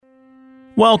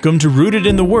Welcome to Rooted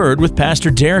in the Word with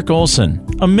Pastor Derek Olson,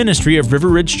 a ministry of River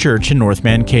Ridge Church in North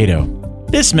Mankato.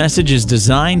 This message is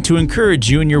designed to encourage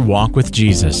you in your walk with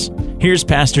Jesus. Here's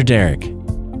Pastor Derek.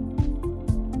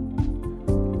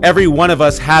 Every one of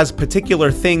us has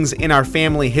particular things in our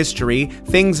family history,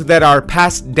 things that are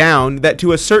passed down that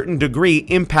to a certain degree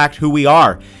impact who we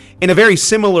are. In a very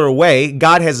similar way,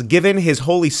 God has given His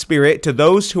Holy Spirit to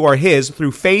those who are His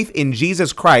through faith in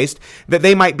Jesus Christ, that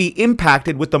they might be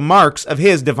impacted with the marks of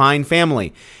His divine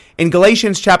family. In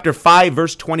Galatians chapter 5,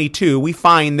 verse 22, we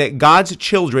find that God's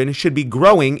children should be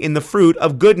growing in the fruit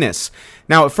of goodness.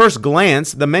 Now, at first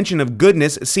glance, the mention of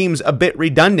goodness seems a bit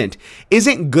redundant.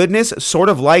 Isn't goodness sort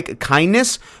of like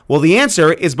kindness? Well, the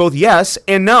answer is both yes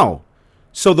and no.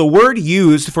 So the word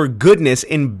used for goodness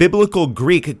in biblical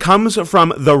Greek comes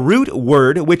from the root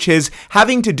word, which is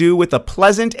having to do with a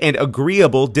pleasant and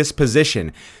agreeable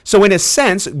disposition. So in a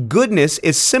sense, goodness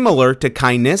is similar to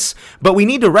kindness, but we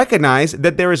need to recognize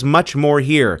that there is much more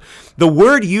here. The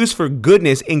word used for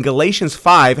goodness in Galatians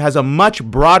 5 has a much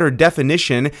broader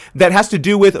definition that has to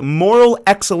do with moral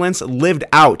excellence lived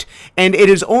out, and it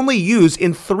is only used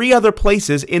in 3 other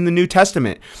places in the New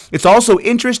Testament. It's also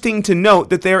interesting to note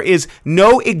that there is no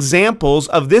examples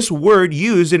of this word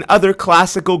used in other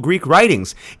classical Greek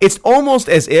writings. It's almost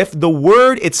as if the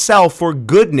word itself for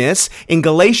goodness in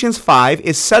Galatians 5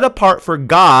 is set apart for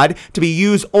God to be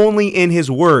used only in His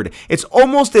word. It's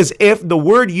almost as if the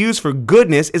word used for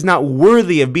goodness is not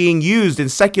worthy of being used in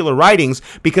secular writings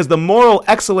because the moral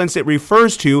excellence it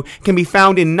refers to can be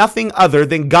found in nothing other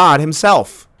than God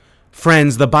Himself.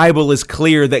 Friends, the Bible is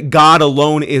clear that God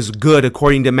alone is good,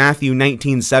 according to Matthew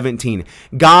 19:17.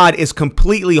 God is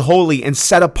completely holy and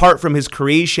set apart from His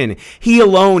creation. He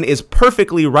alone is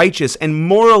perfectly righteous and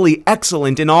morally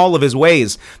excellent in all of His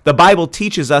ways. The Bible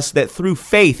teaches us that through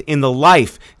faith in the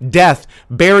life, death,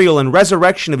 burial, and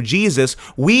resurrection of Jesus,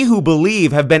 we who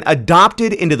believe have been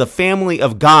adopted into the family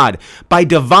of God. By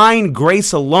divine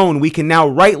grace alone, we can now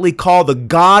rightly call the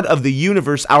God of the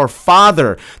universe our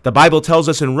Father. The Bible tells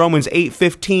us in Romans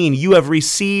 8:15, you have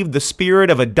received the spirit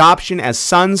of adoption as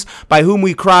sons, by whom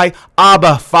we cry,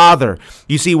 Abba, Father.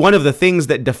 You see, one of the things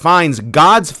that defines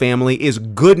God's family is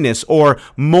goodness or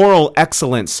moral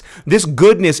excellence. This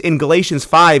goodness in Galatians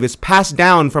 5 is passed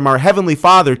down from our Heavenly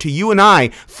Father to you and I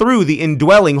through the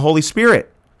indwelling Holy Spirit.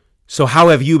 So how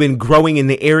have you been growing in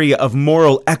the area of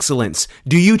moral excellence?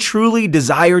 Do you truly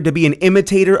desire to be an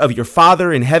imitator of your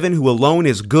Father in heaven who alone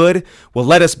is good? Well,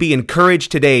 let us be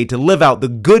encouraged today to live out the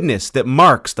goodness that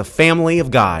marks the family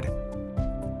of God.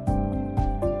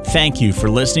 Thank you for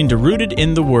listening to Rooted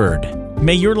in the Word.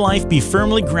 May your life be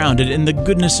firmly grounded in the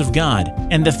goodness of God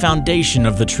and the foundation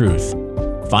of the truth.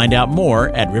 Find out more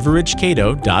at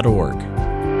riverridgecato.org.